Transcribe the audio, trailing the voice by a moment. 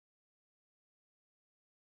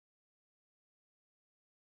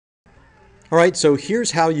All right, so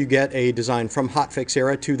here's how you get a design from Hotfix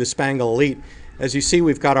Era to the Spangle Elite. As you see,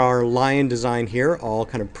 we've got our lion design here, all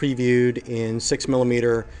kind of previewed in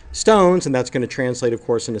 6mm stones, and that's going to translate, of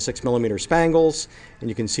course, into 6mm spangles. And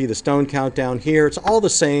you can see the stone count down here. It's all the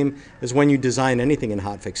same as when you design anything in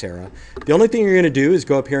Hotfix Era. The only thing you're going to do is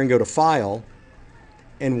go up here and go to File,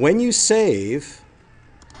 and when you save,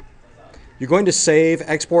 you're going to save,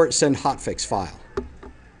 export, send Hotfix file.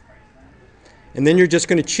 And then you're just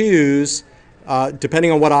going to choose,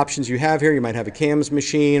 depending on what options you have here, you might have a CAMS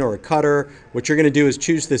machine or a cutter. What you're going to do is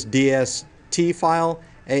choose this DST file,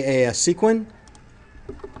 AAS sequin.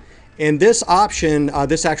 And this option,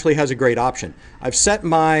 this actually has a great option. I can set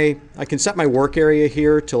my work area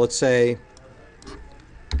here to, let's say,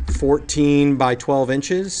 14 by 12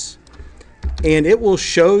 inches. And it will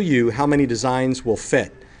show you how many designs will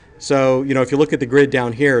fit. So, if you look at the grid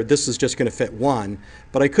down here, this is just going to fit one.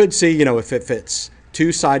 But I could see, if it fits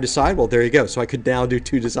two side to side, well, there you go. So I could now do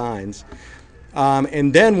two designs.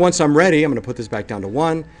 And then once I'm ready, I'm going to put this back down to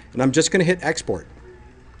 1, and I'm just going to hit export.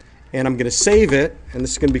 And I'm going to save it, and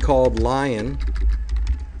this is going to be called Lion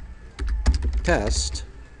Test.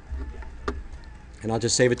 And I'll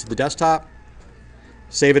just save it to the desktop,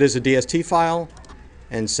 save it as a DST file,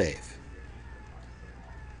 and save.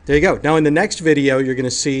 There you go. Now in the next video, you're going to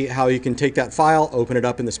see how you can take that file, open it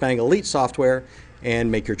up in the Spangle Elite software,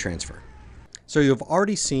 and make your transfer. So you've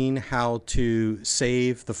already seen how to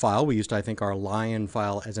save the file. We used, I think, our lion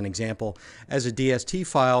file as an example as a DST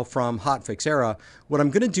file from Hotfix Era. What I'm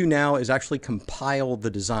going to do now is actually compile the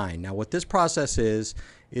design. Now what this process is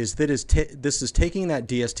this is taking that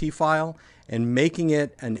DST file and making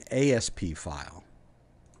it an ASP file.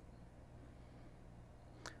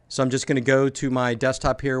 So I'm just going to go to my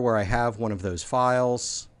desktop here where I have one of those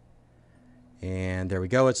files. And there we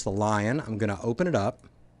go. It's the lion. I'm going to open it up.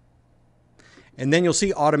 And then you'll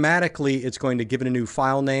see automatically it's going to give it a new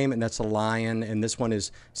file name, and that's a lion, and this one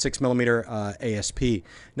is 6mm ASP.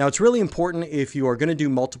 Now it's really important if you are going to do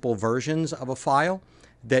multiple versions of a file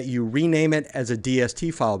that you rename it as a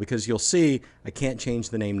DST file, because you'll see I can't change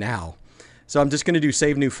the name now. So I'm just going to do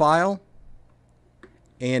Save New File.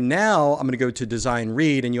 And now I'm going to go to Design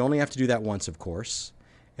Read, and you only have to do that once, of course.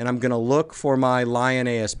 And I'm going to look for my Lion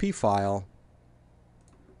ASP file.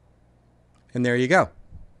 And there you go.